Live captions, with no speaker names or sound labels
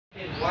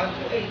1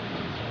 to 8.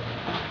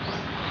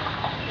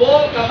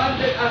 Paul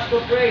commanded us to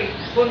pray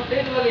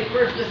continually,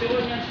 1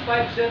 Thessalonians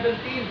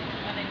 5:17.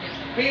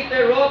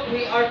 Peter wrote,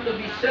 we are to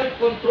be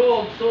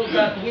self-controlled so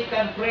that we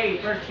can pray,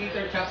 1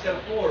 Peter chapter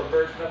 4,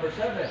 verse number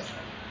 7.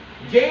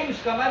 James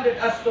commanded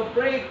us to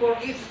pray for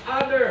each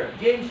other,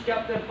 James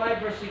chapter 5,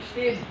 verse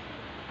 16.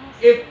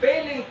 If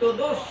failing to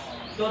do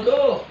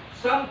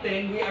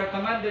something we are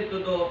commanded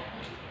to do,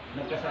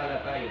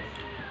 nagkasala tayo.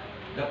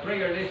 The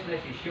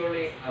prayerlessness is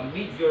surely a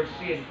major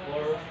sin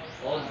for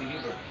all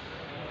believers.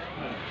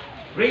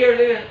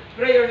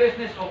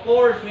 Prayerlessness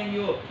occurs when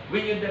you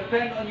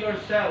depend on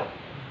yourself.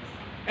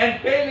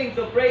 And failing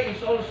to pray is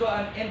also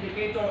an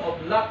indicator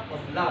of lack of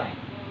love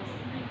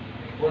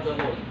for the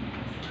Lord.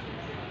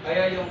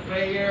 Kaya yung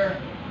prayer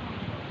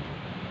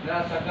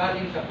na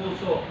galing sa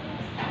puso,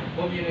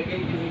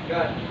 communicating with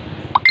God.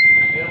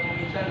 Pero kung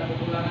minsan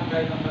nakukulangan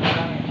tayo ng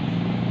panalangin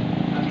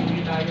at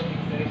hindi tayo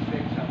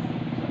interested sa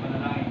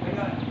panalangin.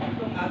 Kaya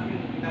itong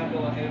ating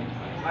ginagawa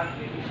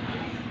monthly is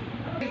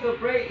to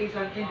pray is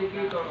an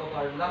indicator of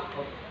our lack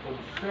of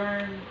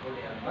concern for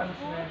the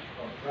advancement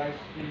of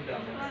Christ's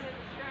kingdom.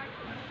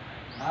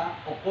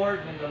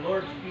 Occurred when the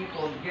Lord's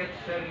people get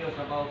serious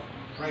about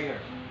prayer.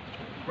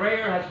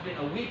 Prayer has been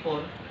a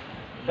weapon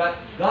that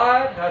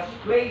God has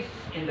placed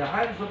in the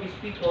hands of His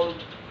people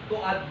to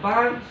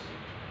advance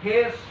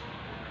His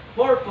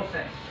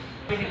purposes.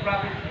 In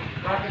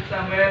Prophet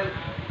Samuel,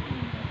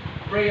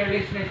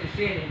 prayerlessness is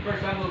sin. In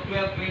 1 Samuel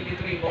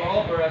 12:23,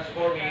 moreover, as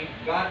for me,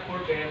 God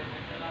forbid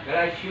that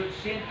I should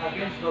sin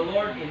against the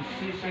Lord in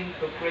ceasing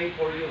to pray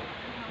for you.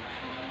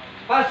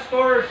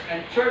 Pastors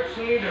and church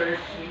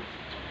leaders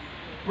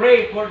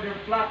pray for their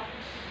flocks.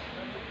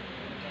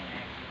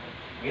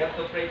 We have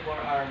to pray for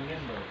our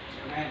members.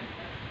 Amen.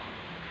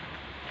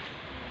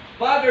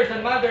 Fathers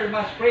and mothers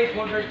must pray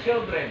for their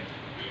children.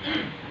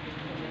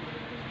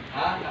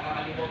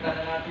 Nakakalimutan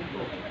na natin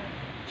ito.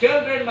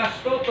 Children must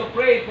go to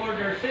pray for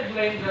their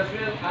siblings as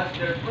well as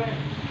their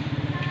friends.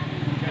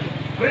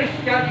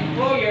 Christian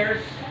employers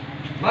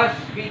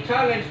must be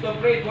challenged to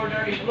pray for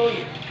their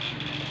employees.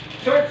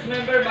 Church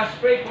member must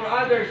pray for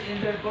others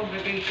in their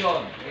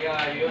congregation.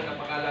 Kaya yun,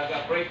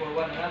 napakalaga. Pray for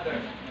one another.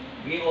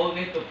 We all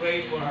need to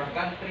pray for our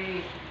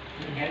country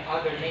and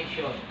other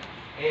nations.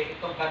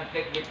 Itong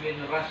conflict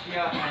between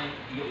Russia and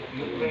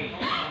Ukraine.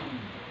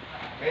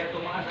 Kaya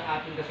tumaas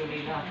ang ating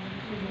gasolina.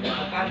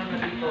 Magkano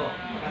na dito?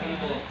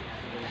 Magkano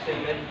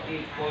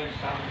 70 point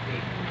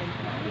something.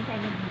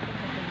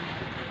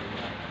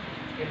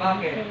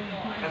 Bakit?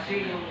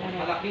 Kasi yung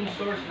malaking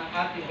source ng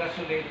ating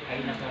gasoline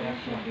ay nasa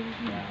Russia.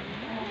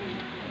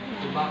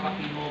 Baka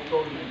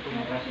pinotol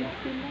itong Russia.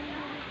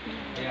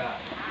 Kaya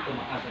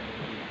tumaas ang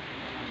gasolina.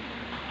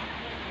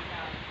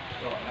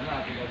 So, ano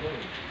ating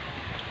gagawin?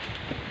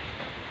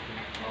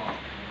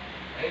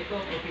 Ito,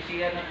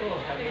 propesiya na to.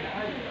 Sabi na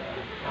ay,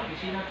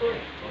 propesiya na to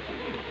eh. O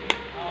sige,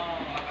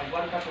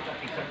 makagwan ka sa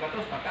tatisag ka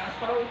to, mataas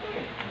pa raw ito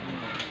eh.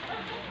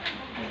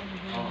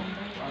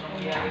 Ano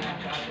mangyari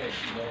ng atin?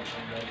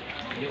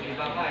 Yung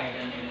iba ka eh,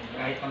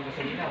 kahit pang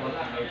gasolina,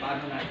 wala. Ay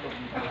paano na ito,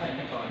 kung kakasin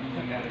nito, ano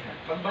mangyari?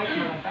 Pag-bike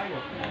na lang tayo.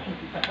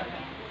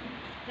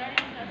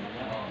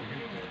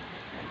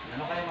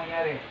 Ano kaya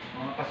mangyari?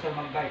 Mga pastor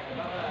mag-bike.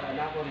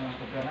 Wala ko naman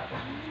pagka na ito.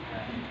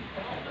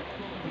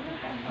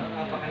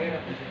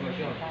 Napakahirap na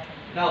sitwasyon.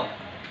 Now,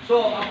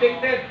 so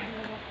affected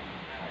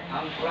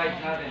ang price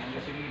natin, ang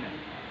gasolina.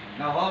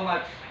 Now, how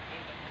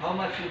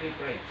much should we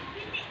pray?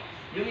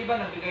 Yung iba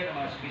nagbigay ng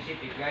mga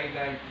specific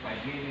guidelines,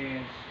 5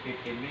 minutes,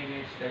 15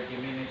 minutes, 30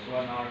 minutes,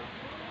 1 hour.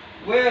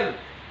 Well,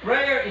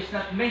 prayer is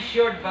not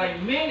measured by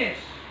minutes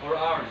or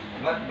hours,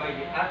 but by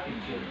the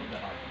attitude of the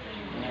heart.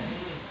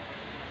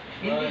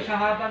 Hindi sa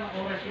haba ng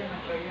oras yan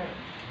ang prayer,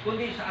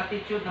 kundi sa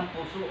attitude ng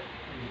puso.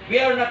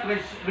 We are not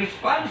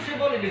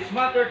responsible in this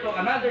matter to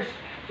another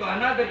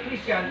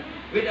Christian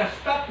with a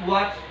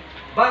stopwatch,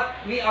 but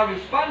we are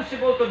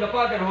responsible to the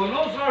Father who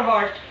knows our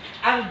heart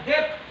and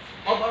depth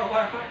of our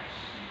hearts,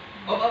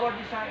 of our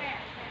desire.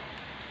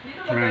 Hindi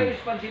naman tayo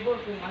responsible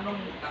kung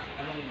anong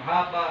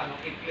haba, anong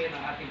ikli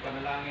ng ating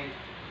panalangin.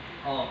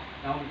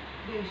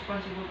 Hindi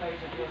responsible tayo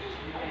sa Diyos.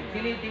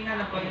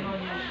 Tinitingnan ng Panginoon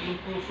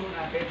yung puso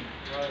natin.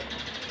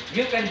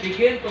 You can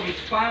begin to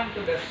respond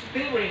to the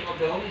stirring of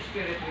the Holy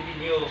Spirit within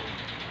you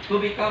to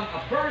become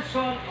a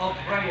person of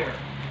prayer.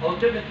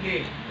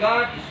 Ultimately,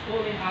 God is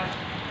calling us.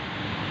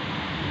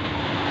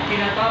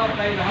 Tinatawag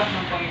tayo lahat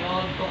ng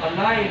Panginoon to a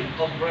life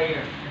of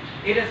prayer.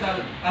 It is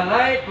a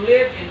life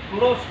lived in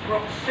close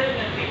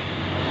proximity,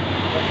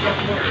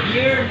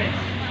 nearness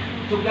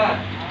to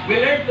God.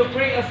 We learn to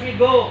pray as we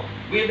go,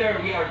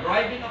 whether we are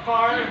driving a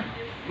car,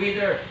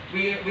 whether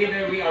we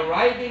are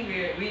riding,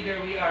 whether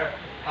we are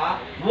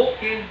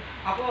walking.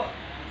 Ako,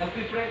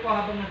 nagpipray ko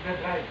habang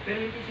nagdadrive.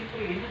 Pero hindi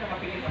siyempre, hindi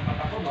nakapikit ang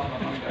mata ko habang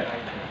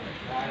nagdadrive.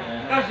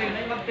 Kasi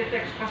may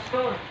magte-text,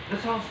 Pastor,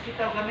 nasa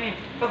hospital kami.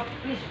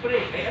 Please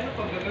pray. Ano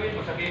pag gagawin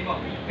mo? Sabihin mo,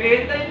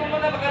 hintayin mo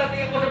muna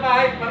makarating ako sa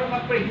bahay para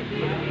mag-pray.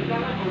 Hindi,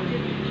 kailangan mo.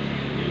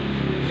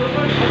 So,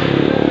 Lord,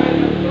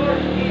 Lord,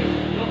 please,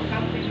 look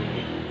something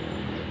with it.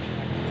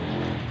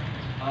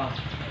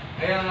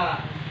 Kaya nga,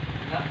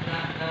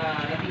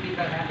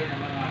 nakikita natin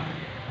ang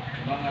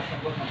mga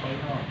sagot ng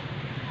Panginoon.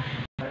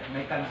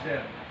 May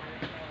cancer,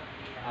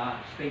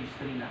 stage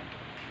 3 na.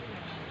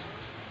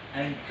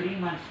 And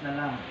 3 months na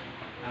lang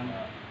ang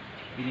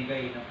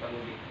binigay ng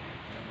palulit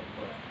ng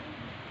doktor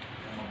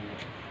sa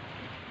mabuhay.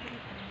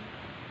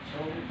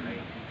 So we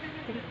pray.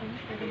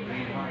 We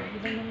pray hard.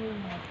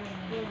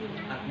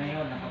 At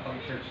ngayon,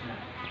 nakapag-church na.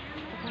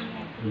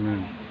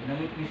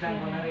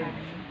 Nawitnisan mo na rin.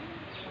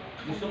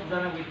 Gusto ko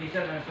na ng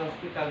witnisan na sa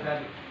hospital,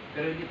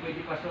 pero hindi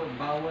pwede pa so,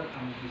 bawal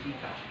ang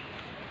bisita.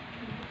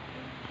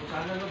 So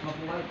sana Lord,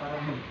 mabuhay para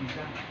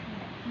mag-witnisan.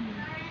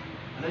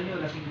 Alam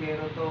nyo,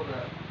 lasinggero to,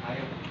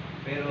 ayaw.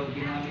 Pero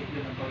ginamit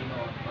yun ng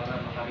Panginoon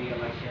para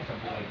makarealize siya sa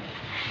buhay niya.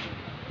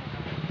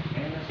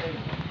 Ngayon na sa'yo,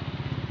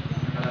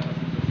 nakalabas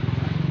yung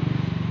susunod.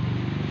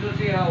 So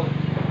see how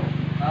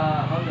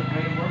the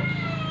prayer works.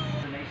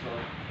 So,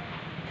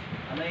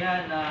 ano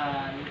yan,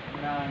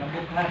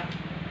 nabukhat.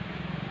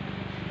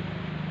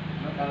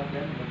 Ano tawag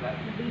yan?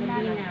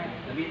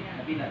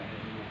 Nabinat.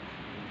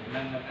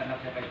 Nang nag-anak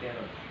siya kay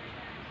Terod.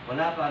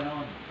 Wala pa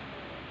noon.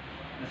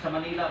 Nasa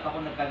Manila pa ako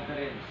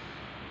nag-conference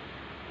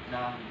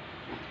ng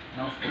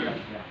hospital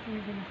siya.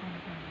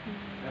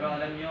 Pero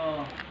alam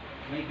nyo,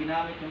 may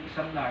ginamit yung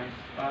isang nurse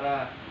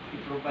para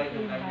i-provide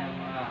yung kanyang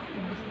mga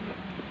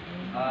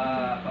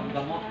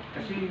panggamot.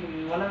 Kasi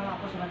wala nga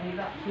ako sa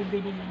Manila.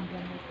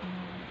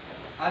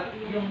 At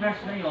yung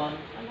nurse na yon,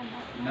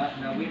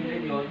 na-win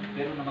rin yun,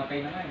 pero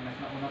namatay na nga, mas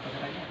nauna pa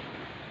sa kanya.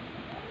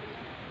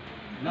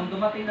 Nang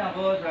dumating na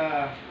ako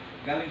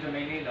galing sa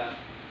Maynila,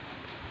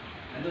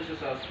 nandun siya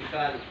sa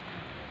hospital.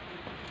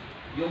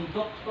 Yung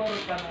doktor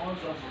pa noon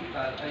sa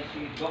hospital ay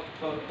si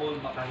Dr.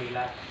 Paul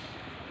Makahilas,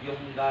 yung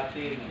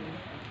dating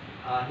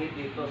head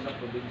dito sa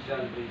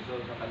Provincial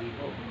Prison sa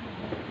Calibo.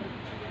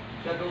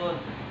 Siya doon.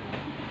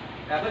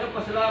 Kaya ako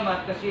nagpasalamat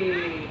kasi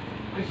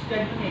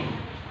Christian yun eh.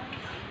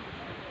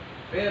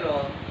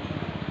 Pero,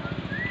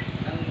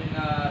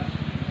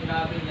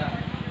 sinabi niya,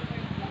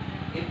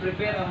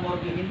 i-prepare ang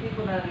morgue, hindi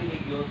ko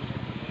narinig yun.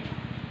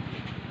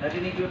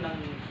 Narinig yun ng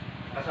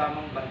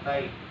kasamang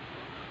bantay.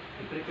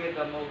 I-prepare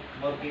ang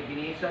morgue,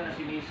 binisa na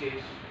si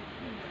Mrs.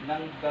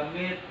 ng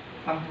gamit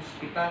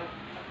pang-hospital.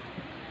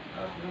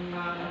 At nung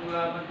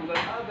laman ko,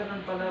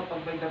 ganun pala,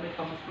 pag may damit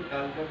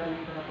pang-hospital,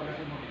 dadalhin ka na pala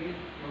sa morgue,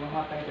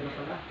 mamamatay ka na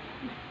pala.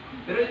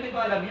 Pero hindi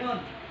ko alam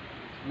yun.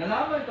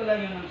 Nalaman ko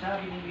lang yung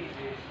sabi ni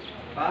Mrs.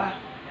 Pa,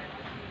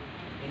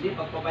 hindi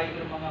pagpapay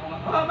ko ng mga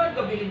man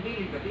ka,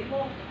 bilin-bilin ka, di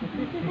mo.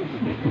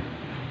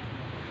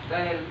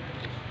 Dahil,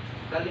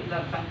 dali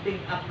lang, something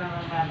up na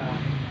ng mana,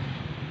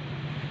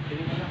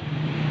 hindi mo lang.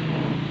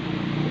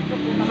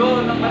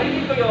 So, nang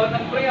marinig ko yun,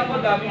 nag-pray ako,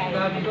 dami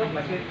doon,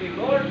 kasi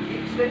Lord,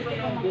 extend mo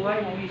yung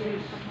buhay ni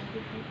Mrs.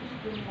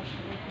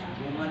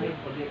 Bumalik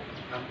ulit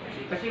ang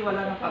oxygen. Kasi wala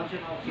nang function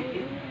ng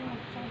oxygen.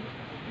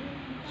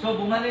 So,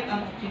 bumalik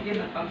ang oxygen,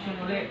 nag-function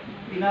ulit.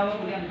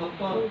 Tinawag ulit ang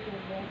doktor.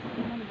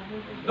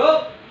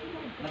 Dok!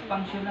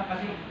 Nag-function na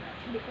kasi.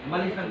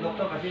 Umalis ng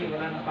doktor kasi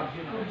wala nang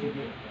function ng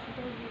oxygen.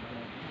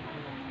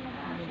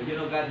 So, you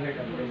know, God heard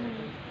that prayer.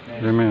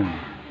 Amen.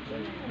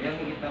 Kaya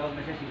kitawag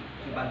na siya si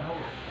Banhaw.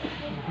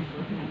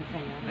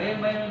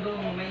 Kaya mayroon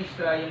doon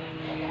maestra,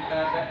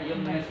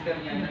 yung master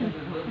niya,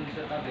 doon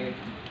sa tabi.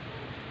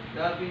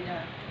 Sabi niya,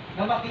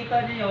 na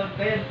makita niya yun,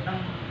 kaya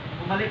nang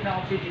bumalik ng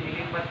oxygen,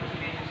 nilipat ko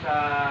si sa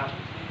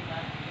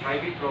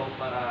private room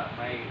para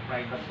may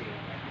privacy.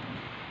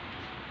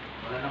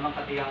 Wala namang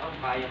katiyakan,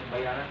 kayang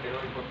bayaran,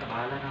 pero report na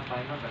bahala ng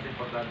Panginoon kasi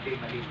importante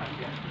malipas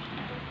yan.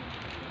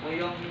 So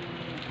yung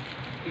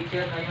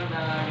teacher na yun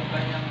na yung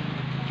kanyang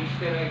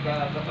sister ay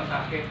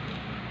kapasakit.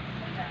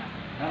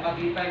 Nang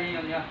makita niya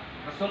yun niya,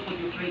 Pastor, could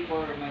you pray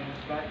for my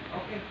husband?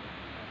 Okay.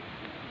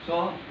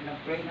 So,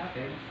 nag-pray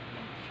natin.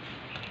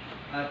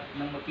 At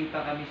nang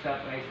makita kami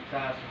sa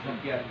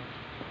sasakyan,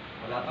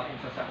 wala pa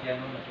akong sasakyan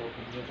noon,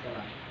 nag-focus ka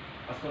lang.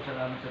 Pastor,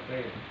 salamat sa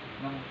prayer.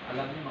 Nang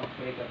alam niyo,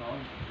 mag-pray ka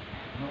noon.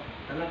 No,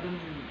 talagang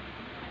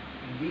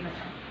hindi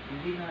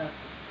na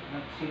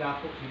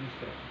nagsilakot si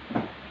Mr.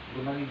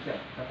 Gumaling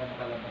siya sa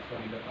nakalabas sa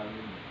Vida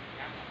Palun.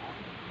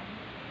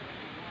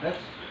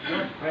 That's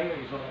what prayer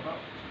is all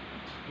about.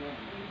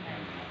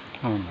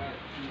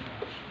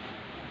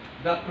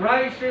 The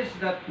crisis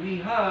that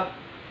we have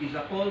is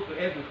a call to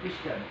every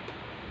Christian,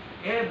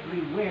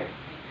 everywhere,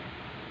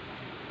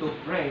 to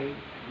pray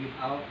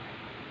without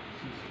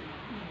ceasing.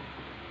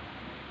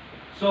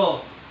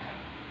 So,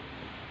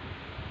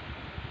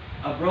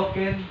 a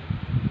broken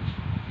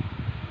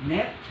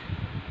net,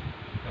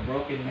 a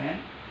broken man.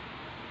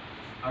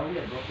 Are we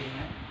a broken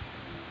man?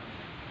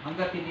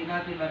 Hanggat hindi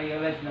natin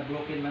na-realize na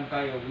broken man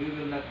tayo, we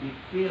will not be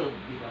filled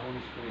with the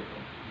Holy Spirit.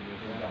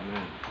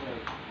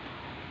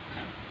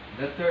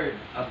 The third,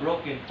 a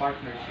broken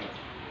partnership.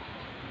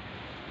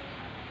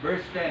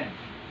 Verse 10,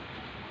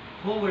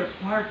 who were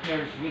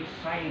partners with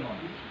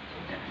Simon.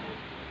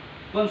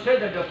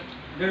 Consider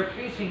their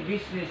facing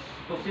business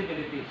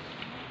possibilities.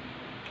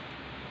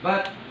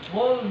 But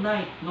whole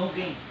night, no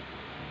gain.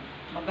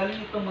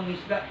 Magaling itong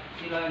mangisda,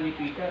 sila ni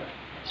Peter.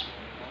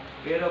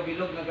 Pero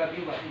bilog na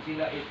gabi, wala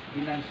sila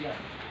binansya.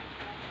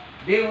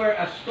 They were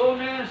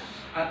astonished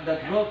at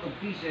the draught of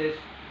fishes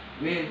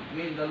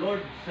when the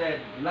Lord said,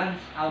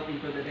 "Launch out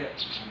into the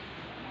depth."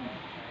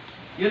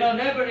 You know,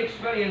 never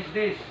experience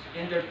this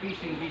in their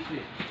fishing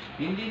business.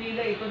 Hindi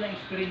nila ito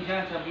na-experience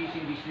sa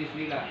fishing business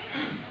nila.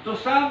 To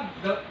some,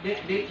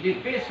 they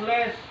fish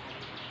less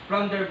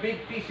from their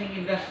big fishing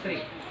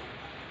industry.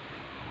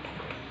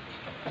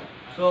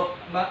 So,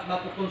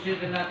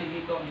 makukonsider natin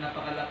dito ang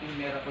napakalaking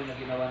miracle na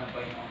ginawa ng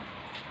Panginoon.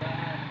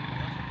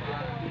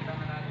 Kita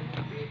nga natin si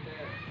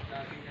Peter,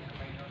 sabi niya sa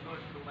Panginoon, "Lord,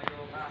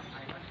 lumayo ka,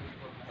 ay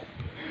masipot na."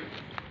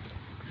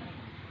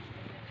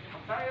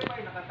 Pag tayo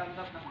ba'y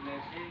nakatanggap ng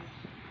blessing,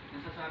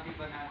 nasasabi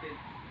ba natin,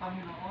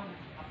 "Panginoon,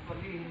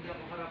 actually, hindi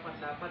ako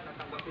karapat-dapat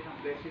natanggapin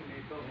ang blessing na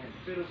ito.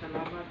 Pero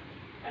salamat,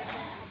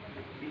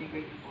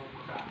 binigay niyo po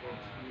sa akin."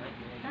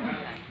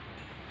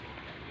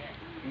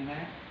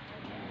 Amen?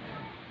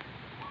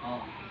 Oh,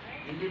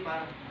 hindi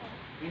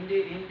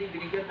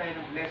binigyan tayo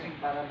ng blessing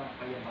para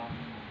magpayabang.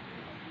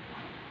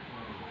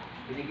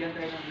 Binigyan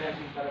tayo ng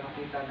blessing para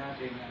makita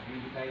natin na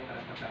hindi tayo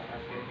karapat-dapat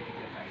kaya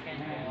binigyan tayo.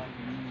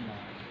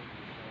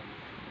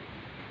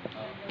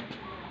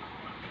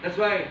 That's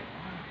why,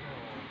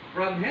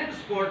 from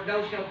henceforth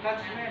thou shalt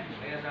catch men.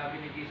 Kaya sabi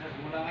ni Jesus,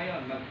 mula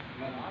ngayon,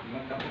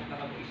 magdapot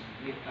na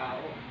mag-islit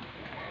tao.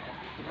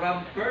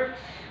 From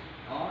perch,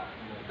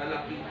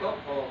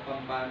 talakitok o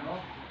pambano,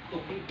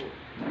 to people.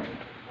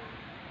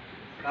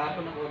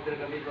 Kahapon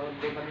nag-order kami doon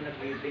kami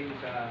nag-meeting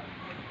sa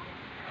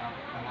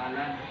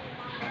pangalan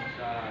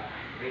sa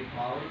Great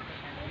Mall.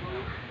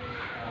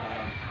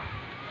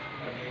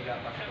 Kanila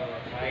Pastor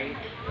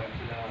Amante,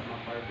 sila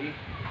Ma'am Barbie,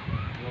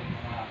 yung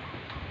mga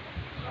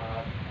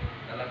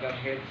talagang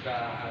head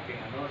sa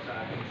ating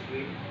sa ating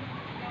swim.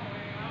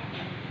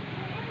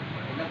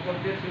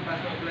 Nag-order si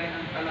Pastor Glenn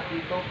ng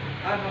talakitok,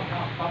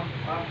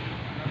 pambano.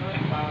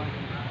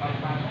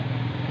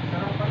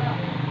 Sarap pala.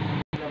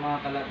 Sa mga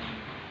kalat.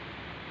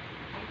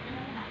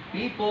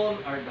 People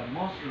are the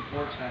most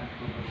important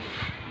to the Lord.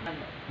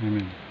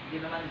 Amen. Hindi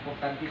naman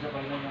importante sa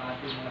Panginoon yung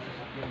ating mga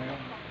sasakyan ngayon.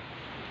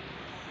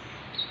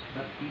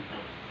 But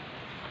people.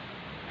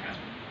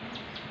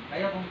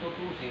 Kaya kung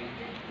tutusin,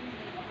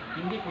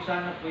 hindi ko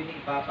sana pwede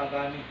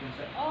ipapagamit yung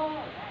sa...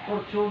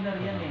 Fortuner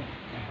yan eh.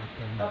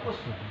 Tapos,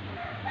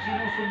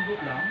 sinusundo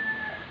lang.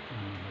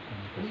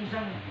 Kung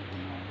isang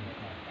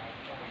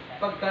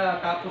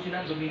pagkatapos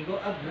ng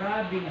Domingo,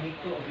 grabe na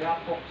hito,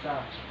 yapok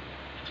sa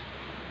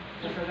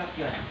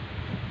sasakyan.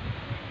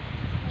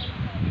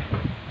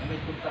 May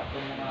punta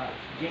ko mga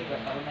jika,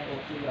 parang may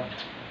oso lang.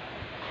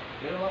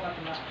 Pero wakat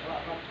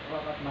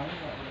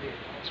mahina, hindi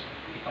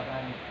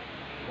ipagamit.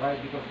 Why?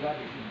 Because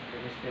God is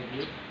interested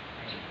with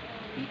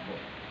people.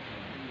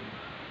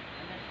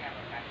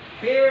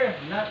 Fear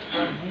not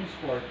from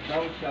henceforth,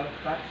 thou shalt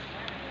catch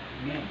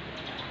men.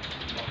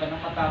 Huwag ka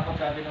nang matakot,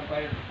 sabi ng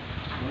fire.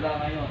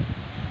 Mula ngayon,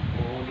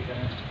 uhuli ka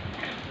na.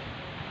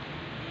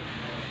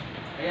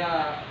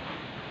 Kaya,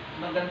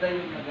 maganda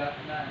yung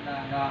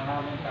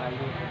nangangamon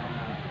tayo sa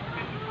mga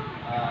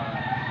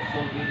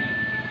solving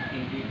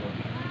in dito.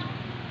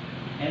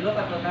 And look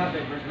at what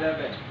happened, verse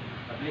 11.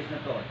 At least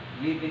na to,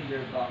 leaving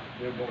their boat.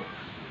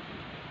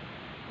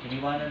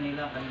 Iniwanan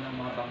nila kanilang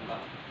mga bangka.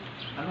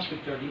 Anong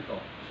picture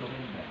dito?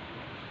 Surrender.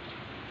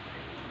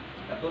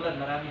 Katulad,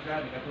 marami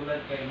sabi,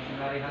 katulad kay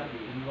Missionary Hardy,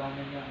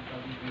 iniwanan niya ang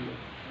pag-ibig.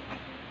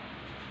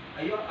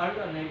 Are you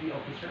a Navy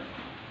officer?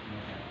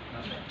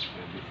 Nasa?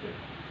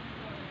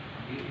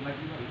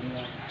 Imagine mo,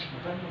 iniwanan.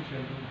 Magkano ang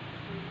sweldo?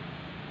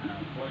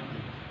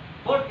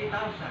 40,000.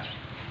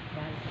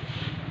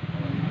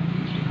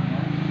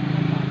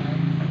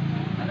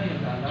 Ano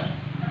yung dollar?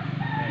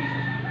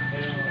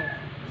 Pero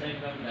aside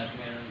from that,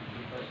 meron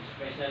dito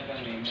special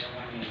kami, meron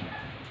kami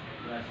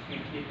plus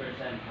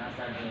 50%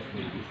 hazardous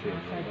duty.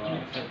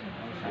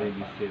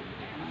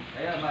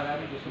 Kaya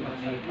marami gusto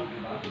mag-Navy, di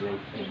ba?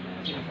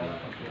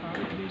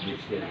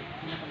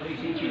 So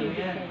isipin mo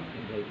yan.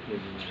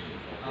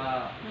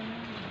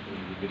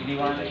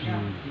 Iniwanan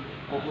niya,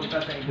 pupunta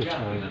sa India.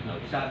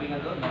 Sabi nga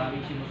doon,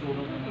 maraming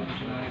sinusunod ng mga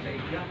missionary sa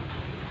India.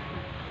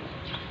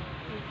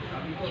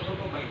 Sabi ko, ito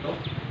ba ito?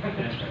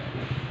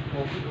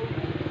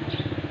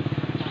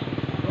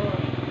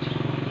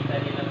 Kita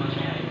nila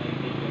mga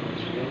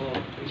Pero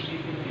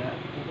isipin niya,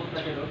 pupunta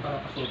siya doon para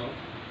pasunod.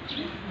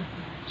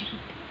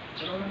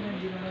 Pero alam niya,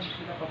 hindi naman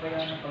sila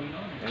pabayaan ng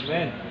Panginoon.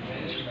 Amen.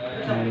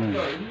 Sa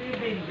picture,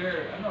 living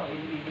there,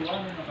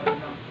 iniwanan ng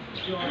kanilang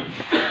posisyon.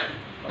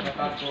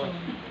 Pagkatapos,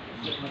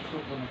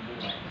 nagsuko ng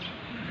buhay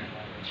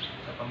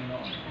sa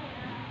Panginoon.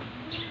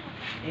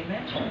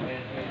 Amen?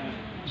 Amen.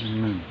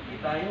 Hindi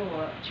tayo,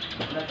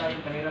 wala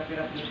tayong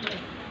kahirap-hirap dito.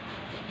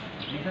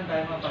 Minsan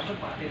tayo mga pastor,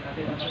 atin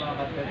ang mga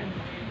battery.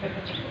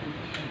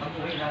 Ang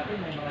uwi natin,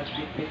 may mga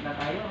bit-bit na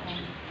tayo.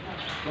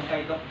 Kung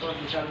kay Dr.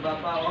 Salva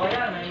pa,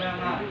 yan, may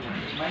mga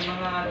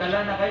dala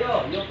na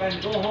kayo. You can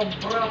go home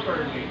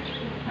properly.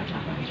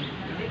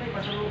 Hindi may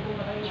pasalubong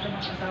na kayo sa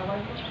mga asawa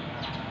nyo.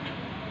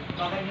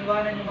 Baka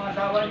iniwanan yung mga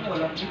asawa nyo,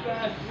 walang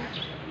bigas.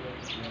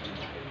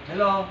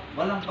 Hello,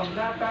 walang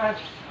panggatas.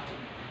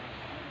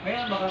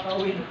 Ngayon,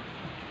 makakauwi na.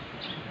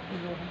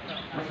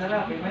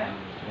 Masarap, amen?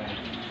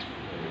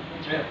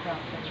 Let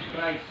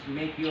Christ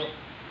make you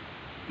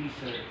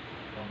teaser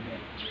of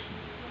men.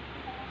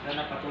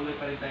 Sana patuloy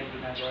pa rin tayo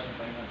ginagawa ng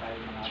Panginoon tayo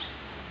mga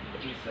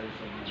teasers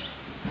of men.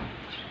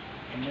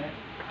 Amen?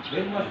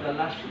 When was the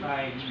last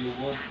time you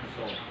won a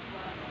soul?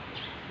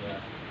 Yeah.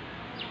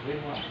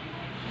 When was?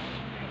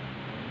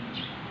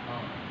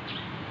 Oh.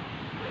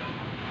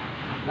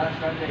 Last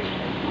Sunday.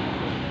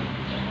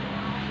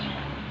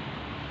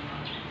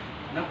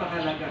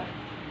 Napakalaga.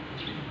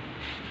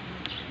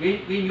 When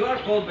you are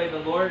called by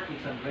the Lord,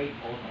 it's a great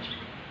honor.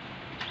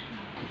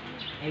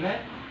 Amen?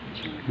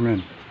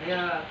 Amen.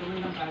 Kaya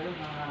tuloy lang tayo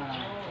mga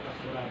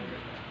pastoral.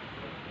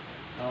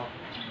 So,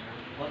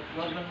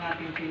 wag lang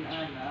natin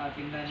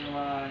tingnan yung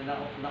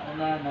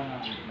nauna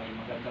na may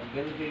magandang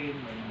building,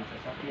 may mga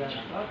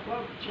sasakyan. Wag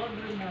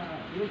rin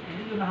na,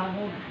 hindi yun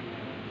hamon.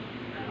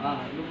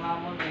 Yung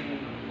hamon kung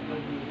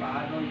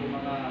paano yung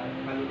mga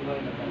kaluluwa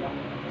na dala.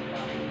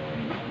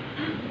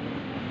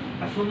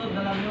 Kasunod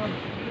na lang yun.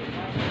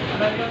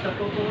 Alam nyo, sa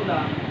totoo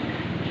lang,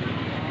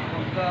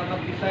 kung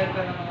mag-desire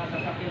ka ng mga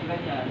sasakyan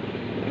ganyan,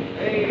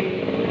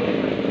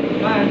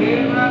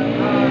 mahirap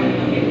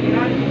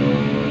mag-intihan.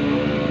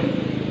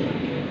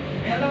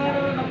 Kaya lang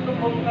naman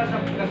nagtubong ka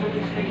sa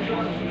gasoline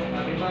station, yung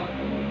ariba,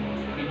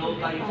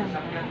 pinota yung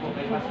sasakyan mo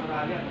kay Pastor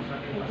Ali, at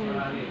sa kay Pastor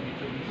Ali,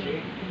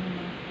 Mitsubishi.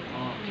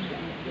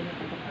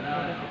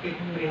 Okay,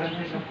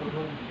 300 ang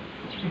tulong.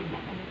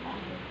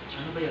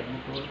 Ano ba yan?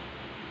 Motor?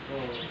 So,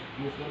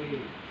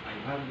 usually,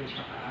 500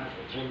 sa taas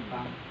o full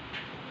tank.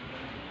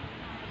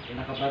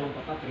 Nakabarong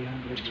pa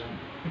 300 lang.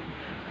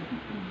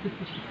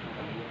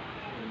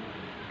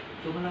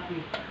 So, malaki.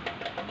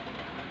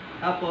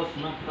 Tapos,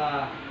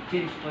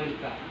 magpa-change oil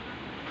ka.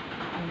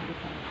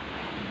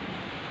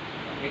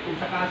 Kung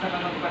sa kasa ka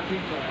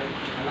magpa-change oil,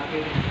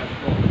 malaki rin sa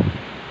ito.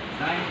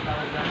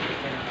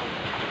 9,000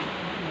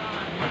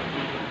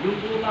 yung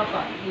guma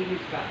pa,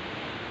 iilis ka.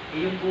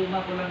 Yung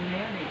guma ko lang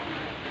na yan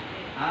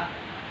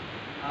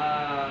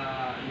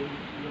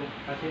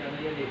kasi ano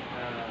yan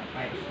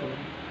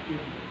Firestone.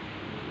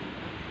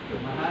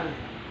 Yung mahal.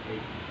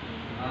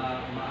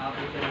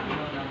 Umaabot siya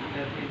ng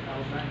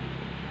 13,800.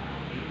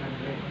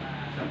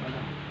 Isa pa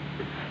lang.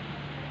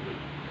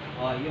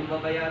 Yung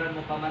babayaran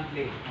mo pa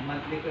monthly. Ang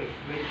monthly ko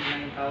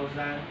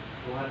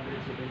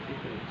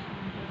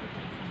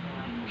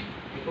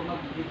 29,273. Kung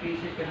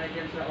mag-deficit ka na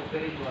dyan sa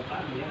offering ko,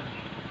 paano yan?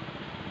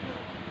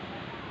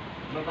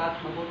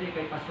 Mabuti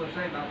kay Pastor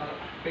Sai, baka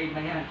paid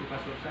na yan si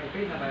Pastor Sai.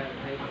 Paid na ba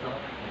kay Pastor?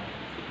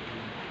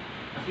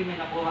 Kasi may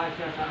nakuha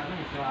siya sa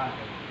sa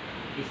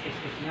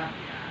SSS niya.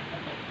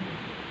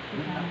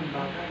 Yung aking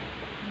bagay.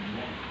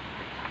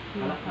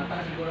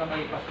 Mataas siguro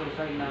kay Pastor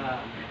Sai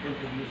na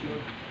contribution.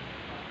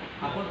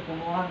 Ako,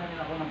 kumuha na rin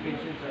ako ng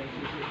pension sa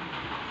SSS.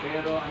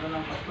 Pero ano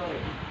lang Pastor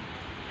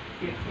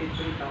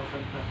 53,000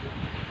 plus.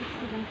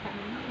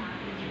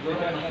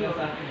 Siguro ano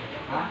sa akin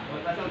ha?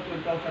 Nasa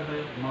 12,000 ba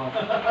yun?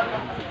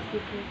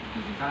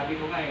 Sabi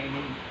ko nga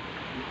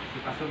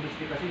si Pastor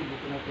Misty kasi hindi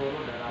ko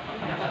naturo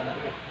dapat kaya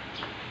salary.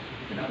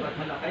 Dapat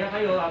malaki. Kaya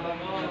kayo habang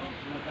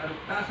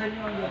taasan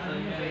nyo ang sa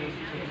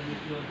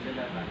institution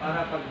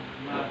para pag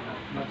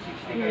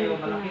mag-60 kayo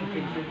malaking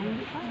pension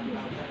yun.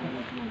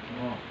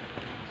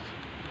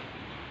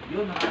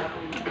 Yun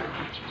nakakatulong.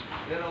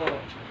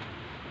 Pero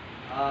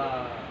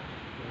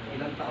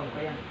ilang taon pa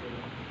yan.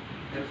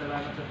 Pero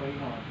salamat sa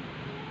Panginoon.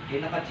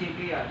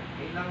 Naka-cheque yan.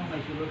 Kailangan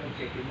may sulod ang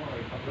cheque mo.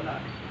 Pag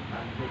wala,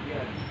 nandod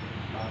yan.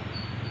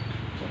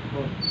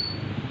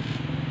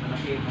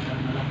 Malaki.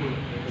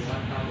 Pero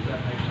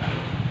 1,000 ay tayo.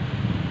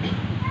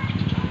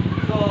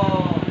 So,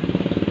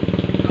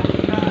 ang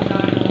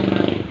inaasahan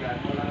natin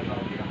yan, wala ba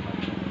ang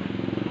pinapagod.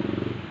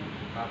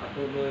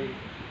 Papatuloy,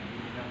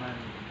 hindi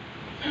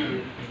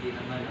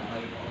naman ang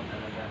Panginoon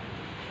talaga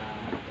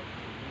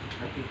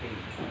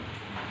nagtitake.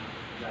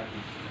 That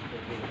is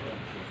okay for us.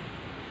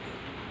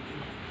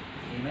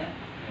 Amen?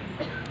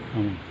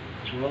 Amen.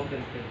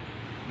 Broken faith.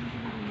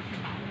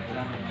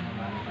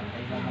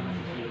 Kailangan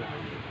masisila.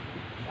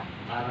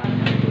 Para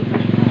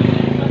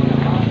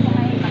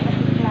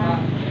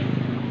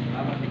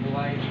habang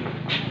buhay ni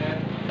Pastor,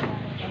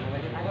 buhay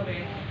niyo po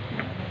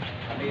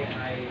kami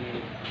ay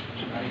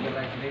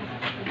realize din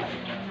ang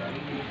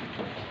sarili.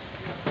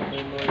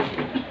 Tuloy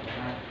na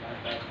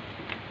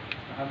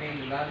kami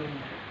lalong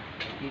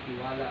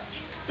titiwala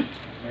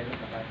mayroon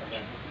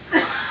kakatagan.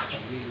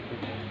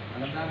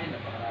 Alam namin,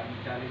 napakaraming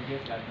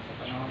challenges lalo sa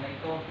panahon na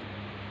ito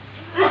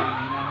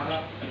aming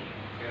hinaharap,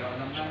 pero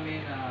alam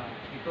namin na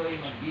ito ay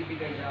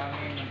magbibigay sa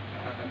amin ng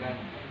kakatagan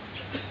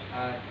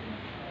at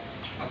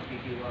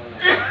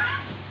pagtitiwala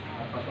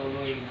at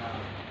patuloy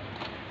na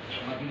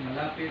maging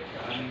malapit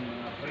sa aming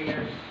mga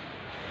prayers,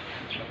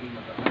 maging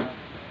matatanap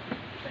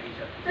sa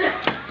isa't isa.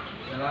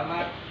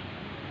 Salamat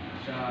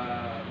sa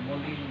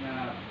muling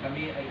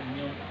kami ay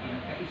inyong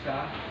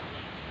pinagkaisa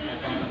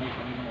upang kami,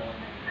 Panginoon,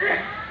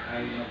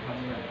 ay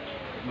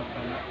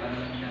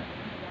magpanalan niya.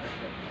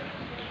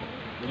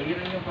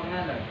 Lumayin ang iyong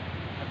pangalan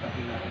at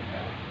kapilakin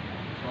ka.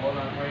 all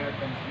our prayer,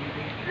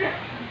 thanksgiving.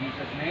 In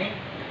Jesus' name.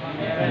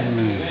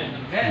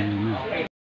 Amen. Amen. Okay.